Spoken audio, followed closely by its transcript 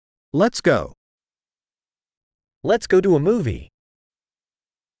Let's go. Let's go to a movie.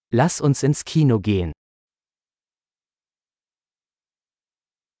 Lass uns ins Kino gehen.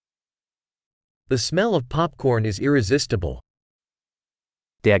 The smell of popcorn is irresistible.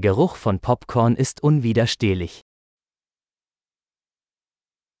 Der Geruch von Popcorn ist unwiderstehlich.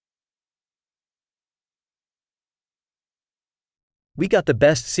 We got the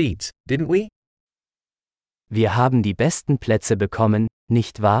best seats, didn't we? Wir haben die besten Plätze bekommen,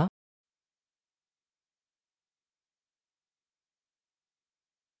 nicht wahr?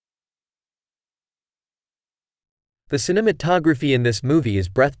 The cinematography in this movie is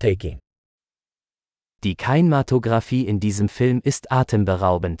breathtaking. Die Kinematographie in diesem Film ist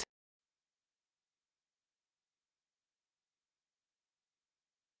atemberaubend.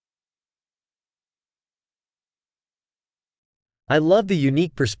 I love the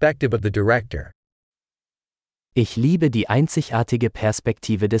unique perspective of the director. Ich liebe die einzigartige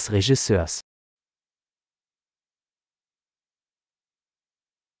Perspektive des Regisseurs.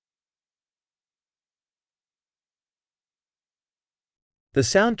 The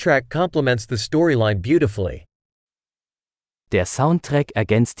soundtrack complements the storyline beautifully. Der Soundtrack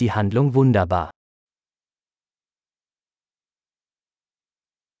ergänzt die Handlung wunderbar.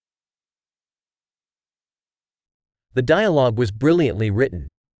 The dialogue was brilliantly written.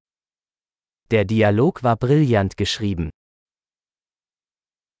 Der Dialog war brillant geschrieben.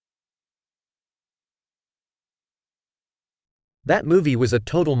 That movie was a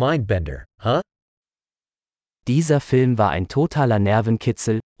total mind-bender, huh? Dieser Film war ein totaler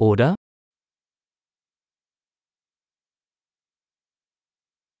Nervenkitzel, oder?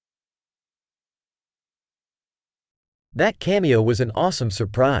 That cameo was an awesome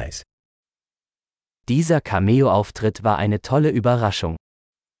surprise. Dieser Cameo-Auftritt war eine tolle Überraschung.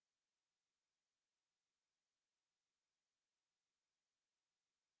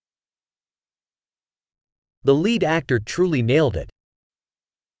 The lead actor truly nailed it.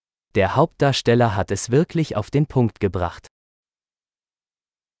 Der Hauptdarsteller hat es wirklich auf den Punkt gebracht.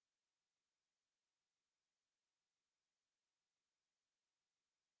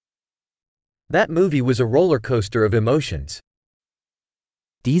 That movie was a roller coaster of emotions.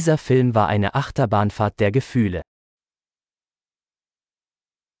 Dieser Film war eine Achterbahnfahrt der Gefühle.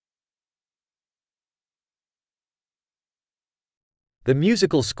 The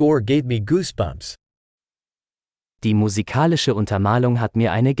musical score gave me goosebumps. Die musikalische Untermalung hat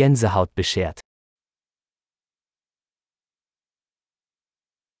mir eine Gänsehaut beschert.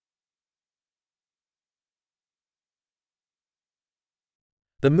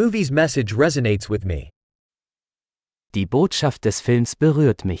 The movie's message resonates with me. Die Botschaft des Films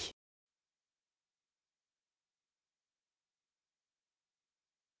berührt mich.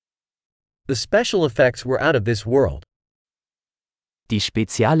 The special effects were out of this world. Die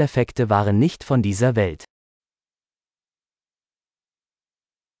Spezialeffekte waren nicht von dieser Welt.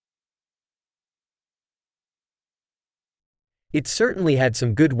 It certainly had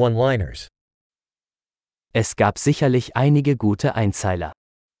some good one-liners. Es gab sicherlich einige gute Einzeiler.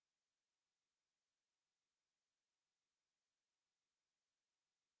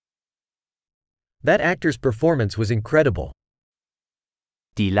 That actor's performance was incredible.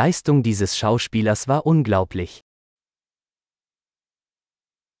 Die Leistung dieses Schauspielers war unglaublich.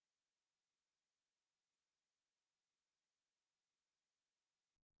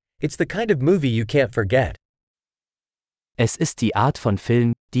 It's the kind of movie you can't forget. Es ist die Art von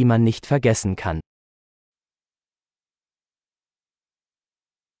Film, die man nicht vergessen kann.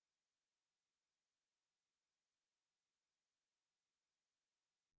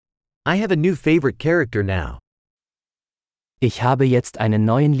 I have a new favorite character now. Ich habe jetzt einen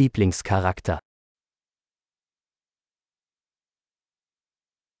neuen Lieblingscharakter.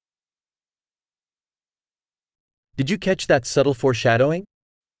 Did you catch that subtle foreshadowing?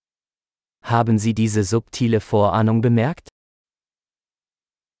 Haben Sie diese subtile Vorahnung bemerkt?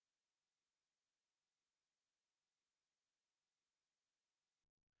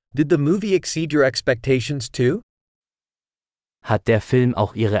 Did the movie exceed your expectations too? Hat der Film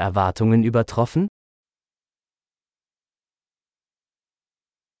auch Ihre Erwartungen übertroffen?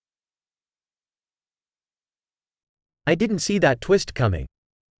 I didn't see that twist coming.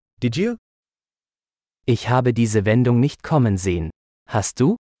 Did you? Ich habe diese Wendung nicht kommen sehen. Hast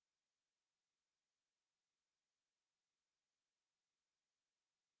du?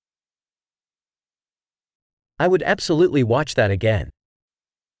 I would absolutely watch that again.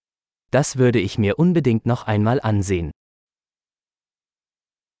 Das würde ich mir unbedingt noch einmal ansehen.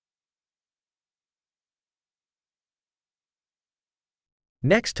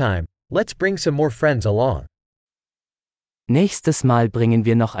 Next time, let's bring some more friends along. Nächstes Mal bringen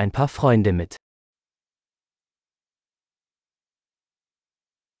wir noch ein paar Freunde mit.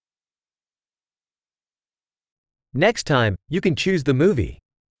 Next time, you can choose the movie.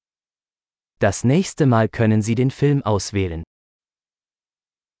 Das nächste Mal können Sie den Film auswählen.